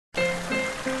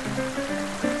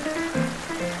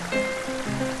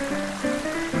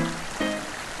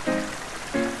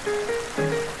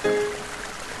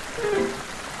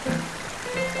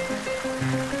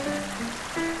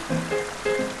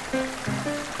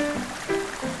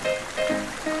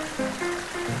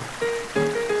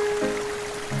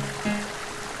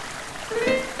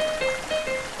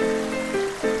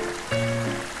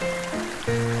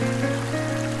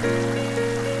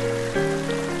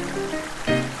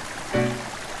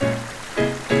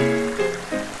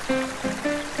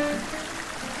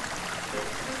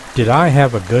Did I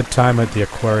have a good time at the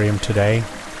aquarium today?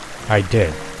 I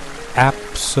did.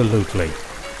 Absolutely.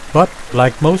 But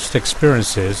like most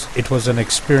experiences, it was an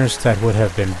experience that would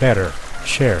have been better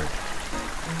shared.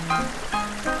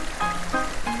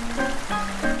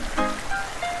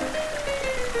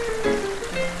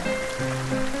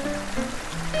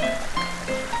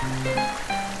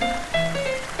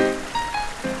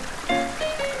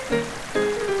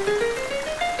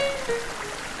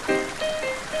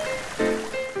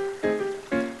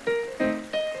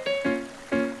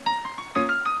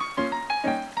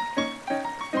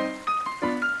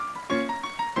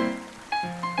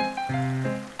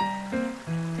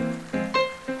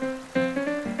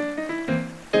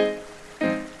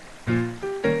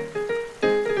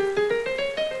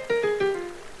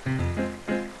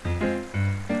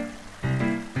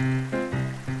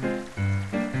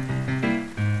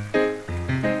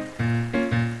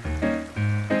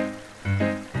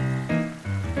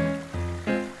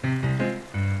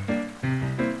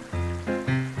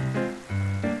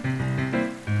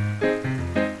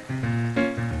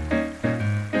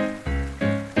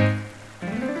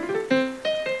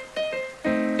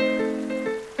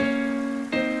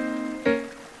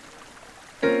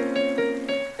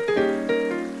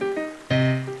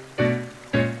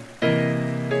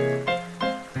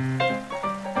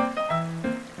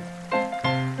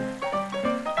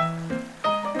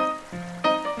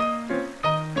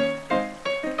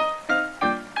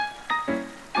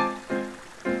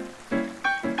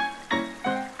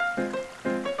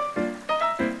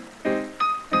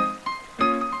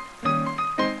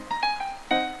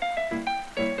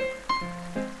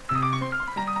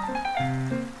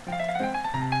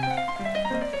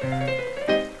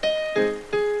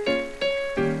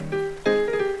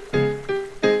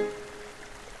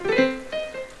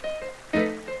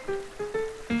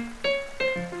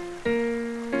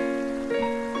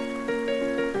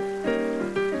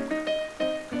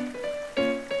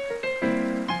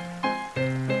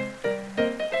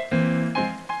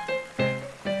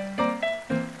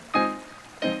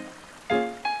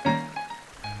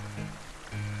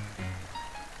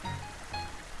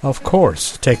 Of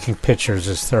course, taking pictures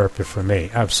is therapy for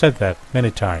me. I've said that many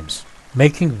times.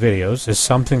 Making videos is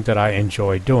something that I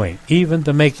enjoy doing. Even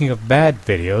the making of bad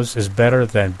videos is better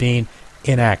than being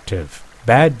inactive.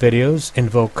 Bad videos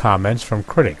invoke comments from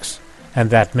critics,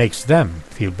 and that makes them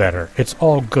feel better. It's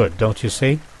all good, don't you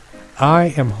see?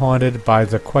 I am haunted by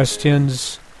the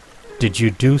questions, did you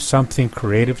do something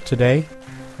creative today?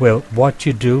 Will what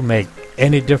you do make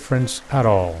any difference at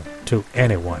all to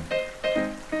anyone?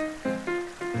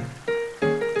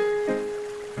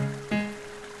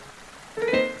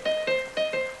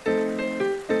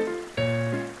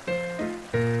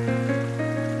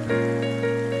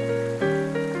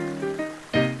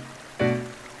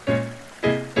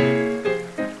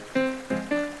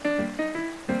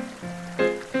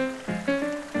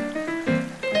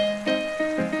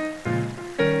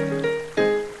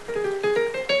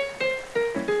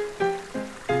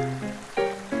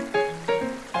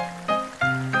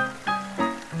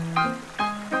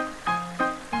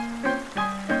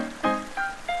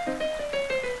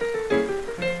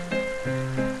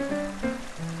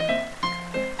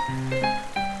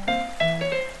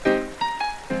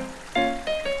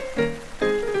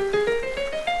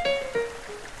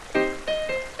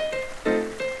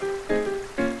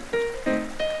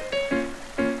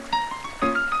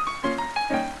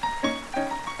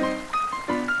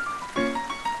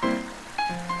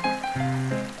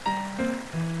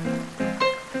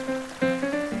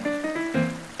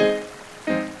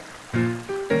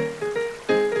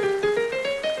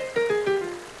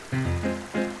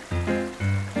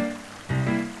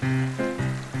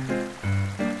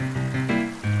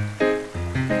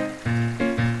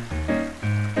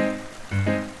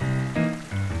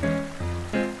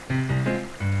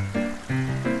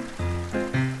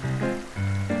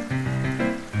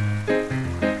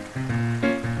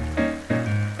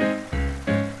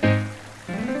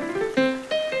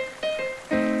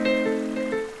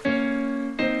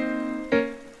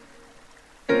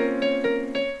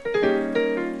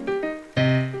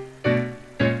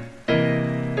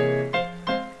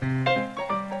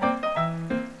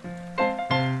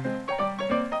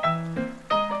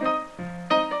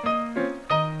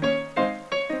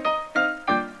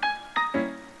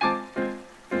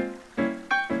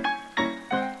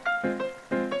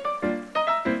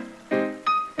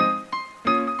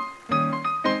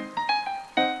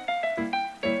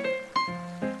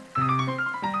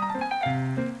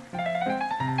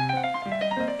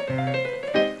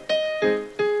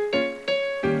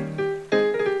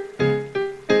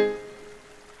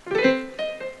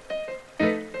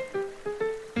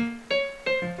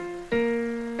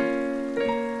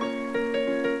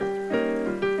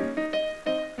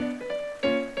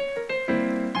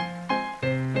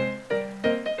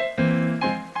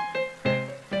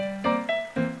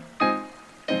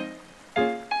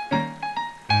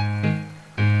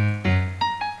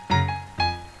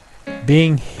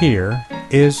 Being here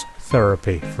is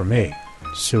therapy for me.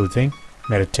 Soothing,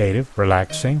 meditative,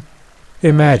 relaxing.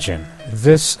 Imagine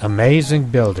this amazing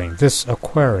building, this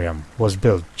aquarium, was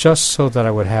built just so that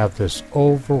I would have this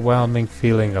overwhelming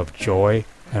feeling of joy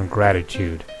and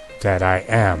gratitude that I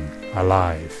am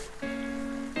alive.